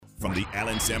From the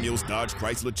Allen Samuels Dodge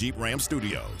Chrysler Jeep Ram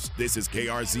Studios, this is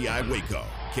KRZI Waco,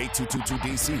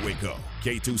 K222DC Waco,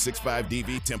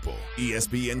 K265DV Temple,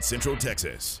 ESPN Central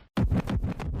Texas.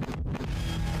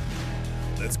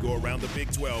 Let's go around the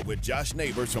Big 12 with Josh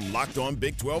Neighbors from Locked On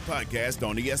Big 12 Podcast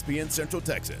on ESPN Central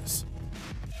Texas.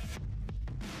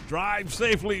 Drive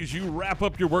safely as you wrap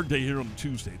up your workday here on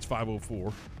Tuesday. It's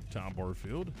 5:04. Tom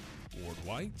Barfield, Ward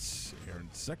White, Aaron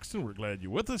Sexton. We're glad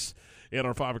you're with us. And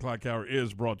our 5 o'clock hour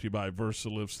is brought to you by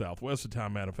VersaLift Southwest, a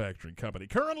time manufacturing company.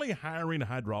 Currently hiring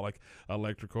hydraulic,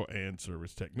 electrical, and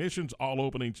service technicians. All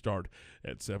openings start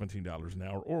at $17 an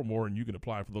hour or more, and you can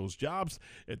apply for those jobs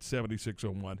at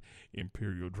 7601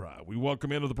 Imperial Drive. We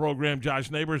welcome into the program Josh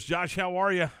Neighbors. Josh, how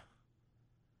are you?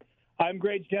 I'm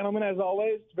great, gentlemen, as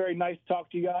always. It's very nice to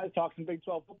talk to you guys, talk some Big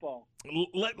 12 football.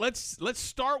 Let's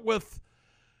start with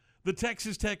the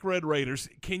Texas Tech Red Raiders.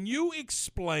 Can you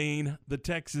explain the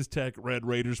Texas Tech Red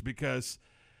Raiders? Because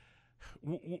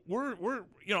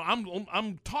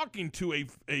I'm talking to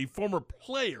a former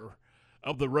player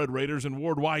of the Red Raiders and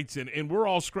Ward White's, and we're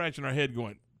all scratching our head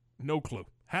going, no clue.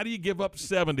 How do you give up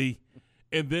 70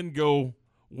 and then go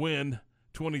win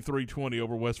 23-20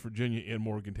 over West Virginia in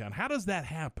Morgantown? How does that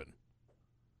happen?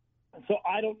 So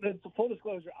full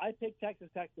disclosure, I picked Texas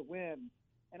Tech to win,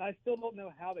 and I still don't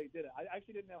know how they did it. I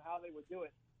actually didn't know how they would do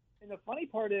it. And the funny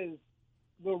part is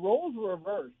the roles were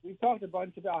reversed. We've talked a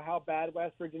bunch about how bad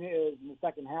West Virginia is in the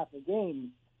second half of the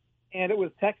game, and it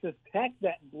was Texas Tech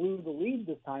that blew the lead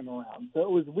this time around. So it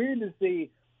was weird to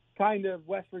see kind of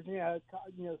West Virginia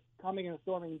coming and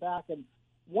storming back. And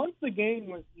once the game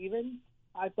was even,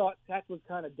 I thought Tech was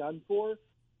kind of done for,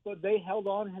 but they held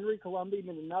on. Henry Columbia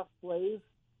made enough plays.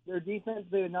 Their defense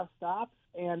made enough stops,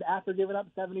 and after giving up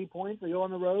 70 points, they go on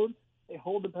the road. They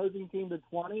hold the opposing team to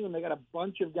 20, and they got a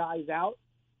bunch of guys out.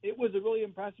 It was a really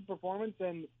impressive performance,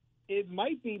 and it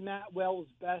might be Matt Wells'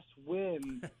 best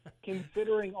win,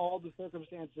 considering all the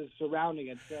circumstances surrounding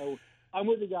it. So I'm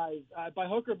with you guys. By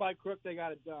hook or by crook, they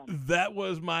got it done. That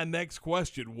was my next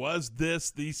question. Was this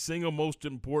the single most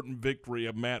important victory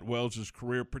of Matt Wells'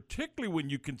 career, particularly when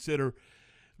you consider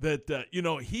that,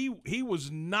 he was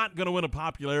not going to win a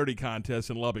popularity contest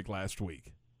in Lubbock last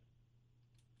week?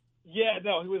 Yeah,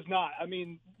 no, he was not. I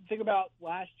mean, think about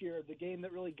last year, the game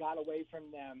that really got away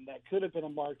from them that could have been a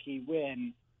marquee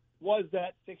win was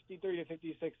that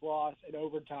 63-56 loss in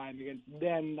overtime against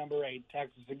then number 8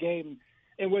 Texas, a game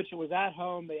in which it was at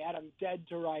home. They had them dead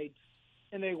to rights,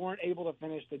 and they weren't able to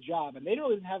finish the job. And they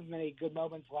don't even have many good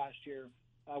moments last year.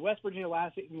 West Virginia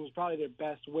last season was probably their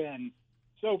best win.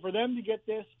 So for them to get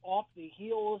this off the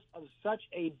heels of such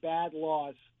a bad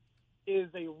loss is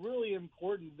a really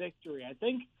important victory. I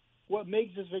think what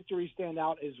makes this victory stand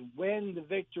out is when the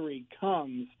victory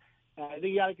comes. I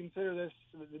think you got to consider this,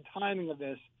 the timing of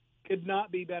this could not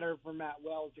be better for Matt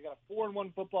Wells. They got a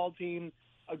 4-1 football team,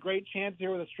 a great chance here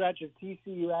with a stretch of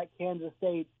TCU at Kansas,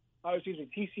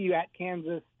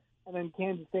 and then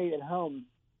Kansas State at home.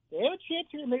 They have a chance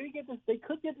here to maybe get this. They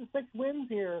could get to 6 wins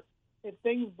here if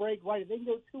things break right. If they can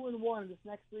go 2-1 in this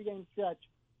next 3-game stretch,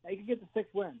 they could get to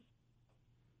 6 wins.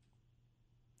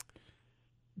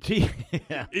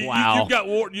 Wow.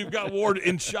 You've got Ward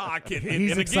in shock, and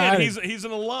He's again, excited. he's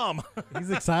an alum. He's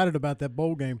excited about that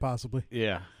bowl game, possibly.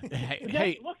 Yeah.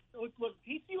 Hey, Look,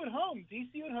 TCU at home.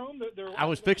 They're I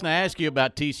was fixing to ask you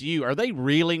about TCU. Are they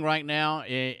reeling right now,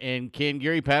 and can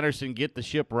Gary Patterson get the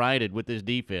ship righted with his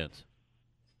defense?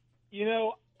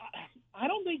 I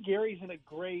don't think Gary's in a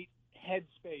great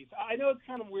headspace. I know it's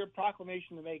kind of a weird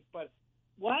proclamation to make, but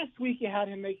last week you had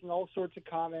him making all sorts of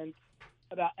comments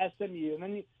about SMU. And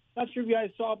then, not sure if you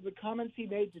guys saw the comments he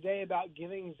made today about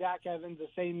giving Zach Evans the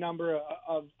same number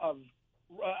of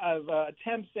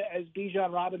attempts as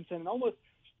Bijan Robinson, and almost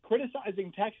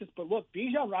criticizing Texas. But look,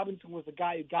 Bijan Robinson was the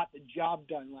guy who got the job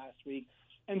done last week.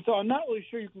 And so I'm not really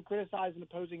sure you can criticize an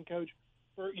opposing coach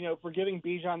for giving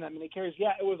Bijan that many carries.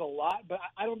 Yeah, it was a lot, but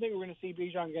I don't think we're going to see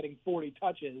Bijan getting 40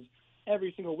 touches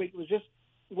every single week. It was just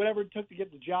whatever it took to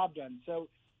get the job done. So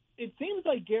it seems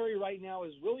like Gary right now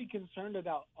is really concerned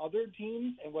about other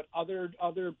teams and what other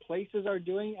places are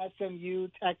doing, SMU,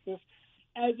 Texas,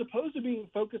 as opposed to being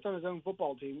focused on his own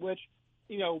football team, which,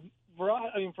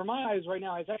 for my eyes right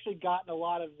now, has actually gotten a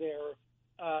lot of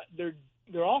their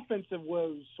offensive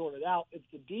woes sorted out. It's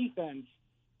the defense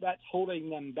that's holding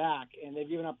them back, and they've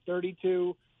given up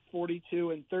 32,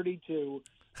 42, and 32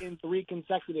 in 3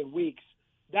 consecutive weeks.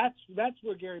 That's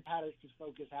where Gary Patterson's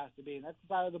focus has to be, and that's the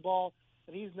side of the ball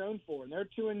that he's known for. And they're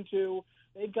 2-2.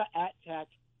 They've got at Tech,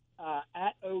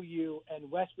 at OU,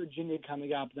 and West Virginia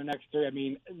coming up in the next 3. I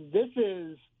mean, this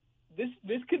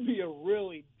could be a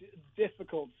really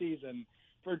difficult season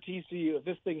for TCU if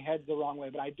this thing heads the wrong way.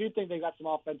 But I do think they got some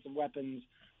offensive weapons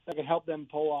that can help them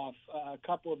pull off a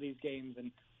couple of these games.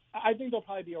 And I think they'll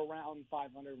probably be around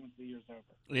 500 once the year's over.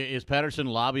 Is Patterson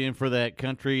lobbying for that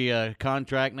country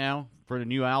contract now for the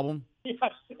new album? Yes,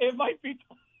 it might be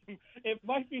time. It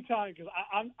might be time because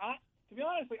I to be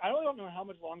honest, I really don't know how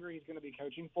much longer he's going to be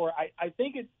coaching for. I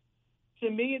think to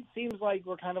me, it seems like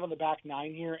we're kind of on the back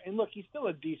nine here. And look, he's still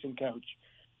a decent coach,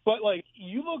 but like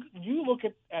you look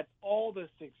at all the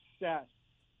success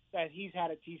that he's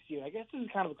had at TCU. I guess this is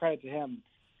kind of a credit to him.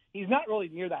 He's not really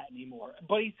near that anymore,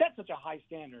 but he set such a high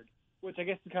standard, which I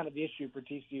guess is kind of the issue for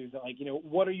TCU. Is that like,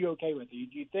 what are you okay with? Do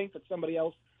you think that somebody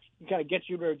else can kind of get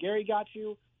you where Gary got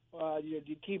you? Do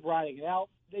you keep riding it out?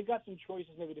 They've got some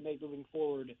choices maybe to make moving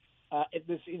forward if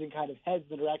this season kind of heads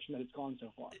in the direction that it's gone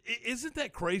so far. Isn't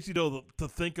that crazy, though, to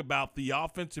think about the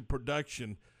offensive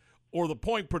production or the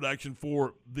point production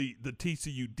for the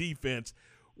TCU defense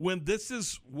when this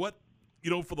is what,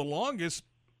 for the longest,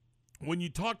 when you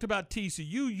talked about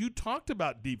TCU, you talked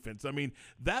about defense. I mean,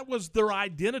 that was their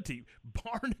identity.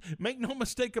 Barn, make no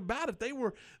mistake about it.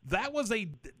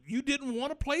 You didn't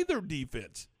want to play their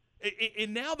defense.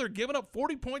 And now they're giving up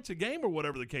 40 points a game or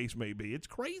whatever the case may be. It's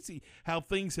crazy how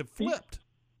things have flipped.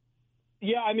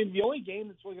 Yeah, I mean, the only game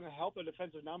that's really going to help the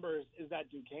defensive numbers is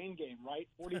that Duquesne game, right?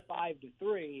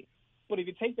 45-3. But if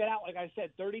you take that out, like I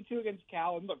said, 32 against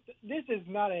Cal. And look, this is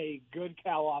not a good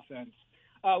Cal offense.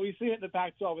 We've seen it in the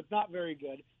Pac-12. It's not very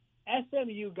good.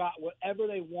 SMU got whatever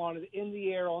they wanted in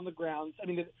the air, on the ground. I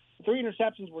mean, the 3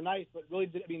 interceptions were nice, but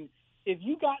really, if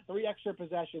you got 3 extra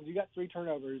possessions, you got 3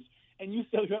 turnovers, and you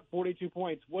still got 42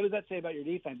 points, what does that say about your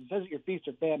defense? It says that you're feast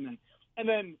or famine. And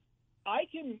then I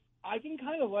can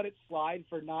kind of let it slide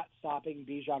for not stopping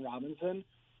Bijan Robinson,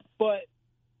 but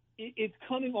it's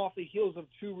coming off the heels of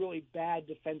 2 really bad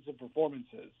defensive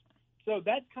performances. So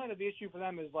that's kind of the issue for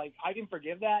them is like I can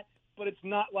forgive that, but it's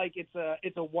not like it's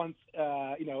a once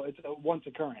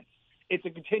occurrence. It's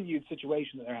a continued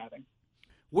situation that they're having.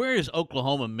 Where is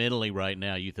Oklahoma mentally right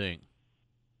now, you think?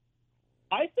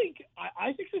 I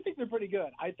actually think they're pretty good.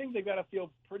 I think they've got to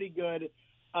feel pretty good.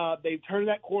 They've turned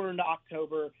that corner into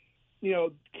October.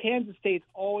 Kansas State's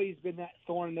always been that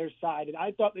thorn in their side, and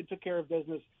I thought they took care of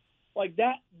business. Like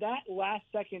that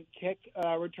last-second kick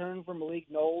return from Malik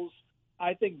Knowles,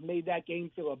 I think made that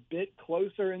game feel a bit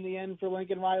closer in the end for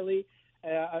Lincoln Riley.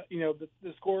 The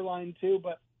score line too,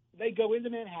 but they go into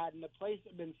Manhattan, the place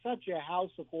that's been such a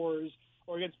house of horrors,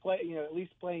 or against at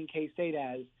least playing K-State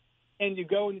as. And you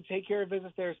go and you take care of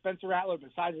business there. Spencer Rattler,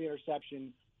 besides the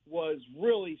interception, was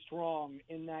really strong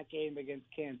in that game against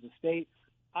Kansas State.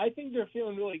 I think they're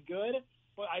feeling really good,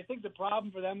 but I think the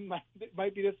problem for them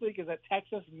might be this week is that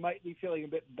Texas might be feeling a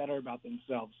bit better about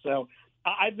themselves. So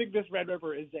I think this Red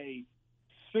River is a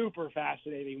super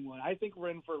fascinating one. I think we're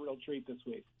in for a real treat this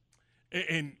week.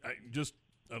 And just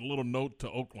a little note to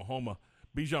Oklahoma,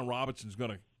 Bijan Robinson's going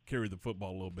to carry the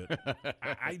football a little bit.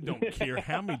 I don't care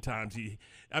how many times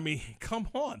come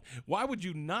on. Why would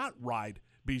you not ride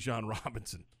Bijan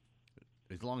Robinson?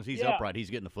 As long as he's upright, he's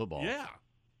getting the football. Yeah.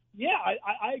 Yeah,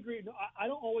 I agree. No, I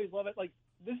don't always love it. Like,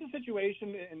 this is a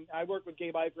situation, and I work with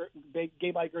Gabe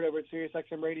Eichert over at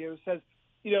SiriusXM Radio, says,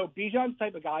 Bijan's the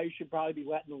type of guy who should probably be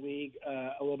let in the league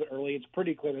a little bit early. It's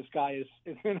pretty clear this guy is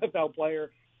an NFL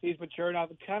player. He's mature enough.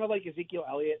 It's kind of like Ezekiel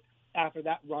Elliott. After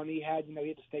that run he had, he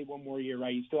had to stay one more year,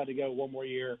 right? He still had to go one more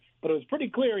year. But it was pretty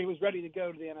clear he was ready to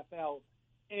go to the NFL.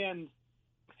 And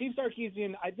Steve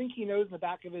Sarkisian, I think he knows in the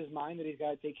back of his mind that he's got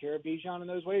to take care of Bijan in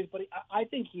those ways. But I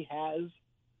think he has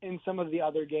in some of the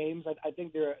other games. I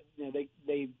think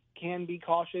they can be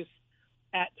cautious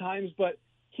at times. But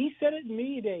he said it in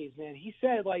media days, man. He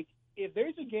said, like, if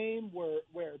there's a game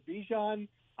where Bijan,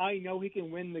 I know he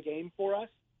can win the game for us,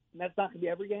 and that's not going to be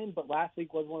every game, but last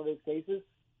week was one of those cases,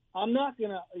 I'm not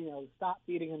going to, stop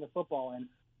feeding him the football. And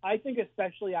I think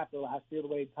especially after last year, the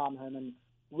way Tom Herman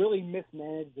really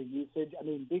mismanaged the usage. I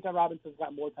mean, Bijan Robinson's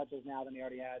got more touches now than he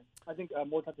already had. I think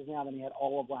more touches now than he had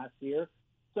all of last year.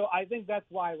 So I think that's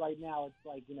why right now it's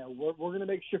like, we're going to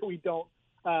make sure we don't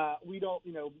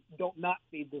not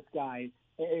feed this guy.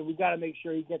 And we got to make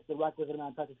sure he gets the requisite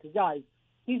amount of touches. Because, guys,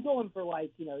 he's going for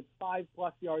 5+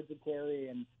 yards a carry,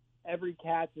 and every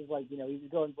catch is he's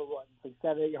going for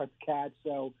 7-8 yards a catch.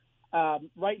 So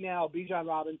right now, Bijan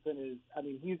Robinson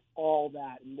he's all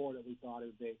that and more than we thought it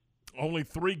would be. only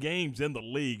 3 games in the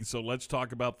league, so let's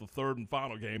talk about the third and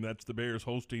final game. That's the Bears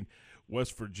hosting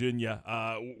West Virginia.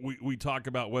 We talk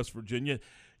about West Virginia.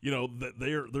 You know,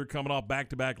 they're coming off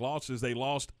back-to-back losses. They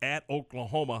lost at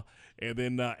Oklahoma and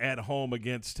then at home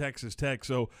against Texas Tech.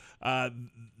 So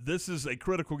this is a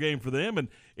critical game for them, and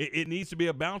it needs to be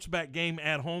a bounce-back game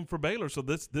at home for Baylor. So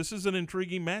this is an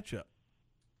intriguing matchup.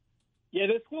 Yeah,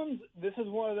 this is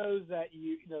one of those that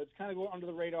you know it's kind of going under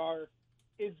the radar.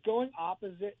 It's going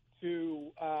opposite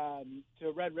to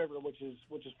Red River, which is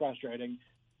frustrating.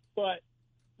 But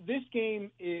this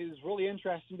game is really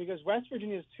interesting because West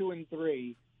Virginia is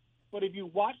 2-3. But if you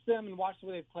watch them and watch the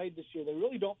way they've played this year, they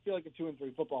really don't feel like a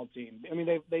 2-3 football team. I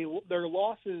mean, their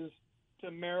losses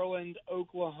to Maryland,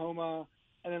 Oklahoma,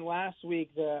 and then last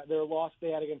week their loss they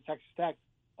had against Texas Tech,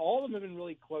 all of them have been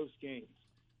really close games.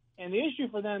 And the issue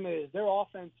for them is their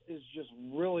offense is just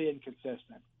really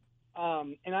inconsistent.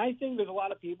 And I think there's a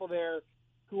lot of people there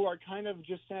who are kind of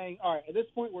just saying, all right, at this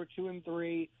point we're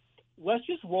 2-3. Let's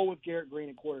just roll with Garrett Green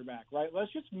at quarterback, right?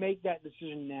 Let's just make that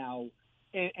decision now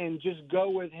and just go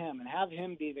with him and have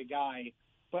him be the guy.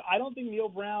 But I don't think Neil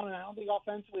Brown and I don't think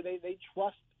offensively they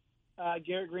trust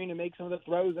Garrett Green to make some of the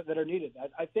throws that are needed.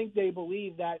 I think they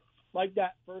believe that, like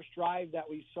that first drive that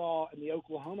we saw in the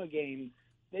Oklahoma game,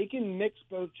 they can mix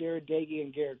both Jared Dagey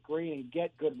and Garrett Green and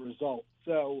get good results.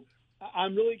 So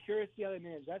I'm really curious to see how they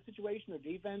manage that situation.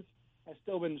 Their defense has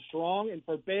still been strong, and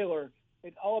for Baylor,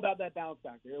 it's all about that bounce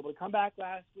back. They were able to come back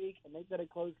last week and make that a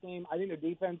close game. I think their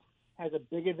defense has a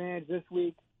big advantage this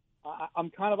week. I'm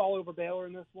kind of all over Baylor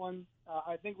in this one.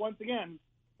 I think, once again,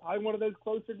 probably one of those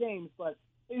closer games, but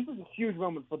this is a huge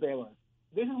moment for Baylor.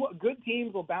 This is what good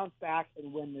teams will bounce back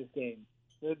and win this game.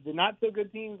 The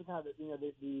not-so-good teams, kind of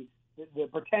the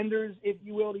pretenders, if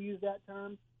you will, to use that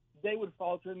term, they would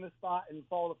falter in this spot and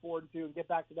fall to 4-2 and get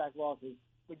back-to-back losses.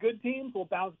 The good teams will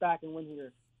bounce back and win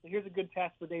here. So here's a good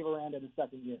test for Dave Aranda in his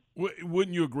second year.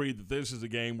 Wouldn't you agree that this is a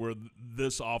game where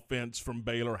this offense from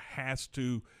Baylor has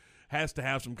to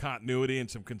have some continuity and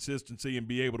some consistency and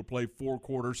be able to play 4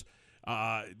 quarters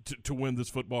to win this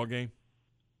football game?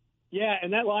 Yeah,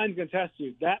 and that line's going to test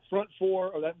you. That front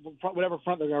 4 or that whatever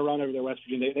front they're going to run over there, West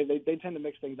Virginia, they tend to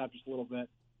mix things up just a little bit.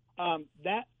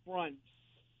 That front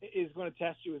is going to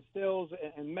test you with Stills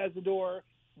and Mesidor.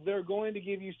 They're going to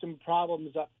give you some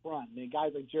problems up front. I mean,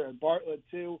 guys like Jared Bartlett,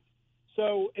 too.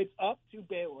 So it's up to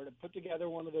Baylor to put together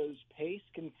one of those pace,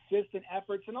 consistent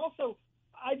efforts. And also,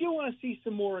 I do want to see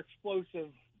some more explosive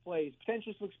plays,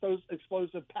 potentially some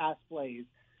explosive pass plays,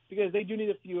 because they do need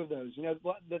a few of those. You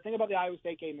know, the thing about the Iowa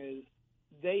State game is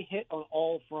they hit on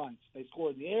all fronts. They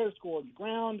scored in the air, scored on the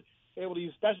ground. They're able to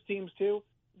use special teams, too.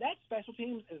 That special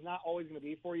teams is not always going to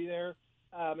be for you there,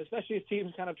 especially as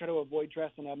teams kind of try to avoid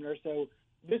Treston Ebner. So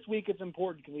this week it's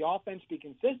important. Can the offense be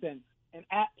consistent? And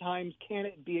at times, can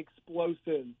it be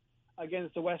explosive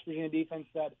against the West Virginia defense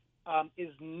that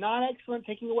is not excellent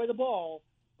taking away the ball,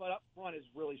 but up front is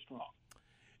really strong?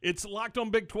 It's Locked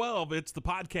on Big 12. It's the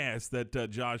podcast that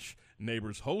Josh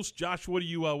Neighbors hosts. Josh, what do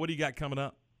you got coming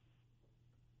up?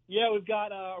 Yeah, we've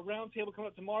got a roundtable coming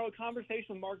up tomorrow. A conversation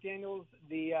with Mark Daniels,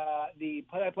 the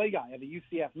play-by-play guy of the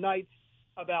UCF Knights,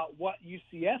 about what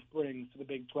UCF brings to the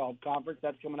Big 12 Conference.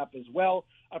 That's coming up as well.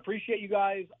 I appreciate you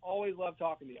guys. Always love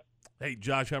talking to you. Hey,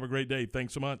 Josh, have a great day.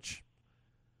 Thanks so much.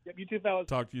 Yep, you too, fellas.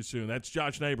 Talk to you soon. That's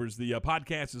Josh Neighbors. The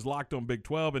podcast is Locked on Big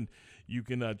 12, and you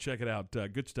can check it out.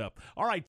 Good stuff. All right.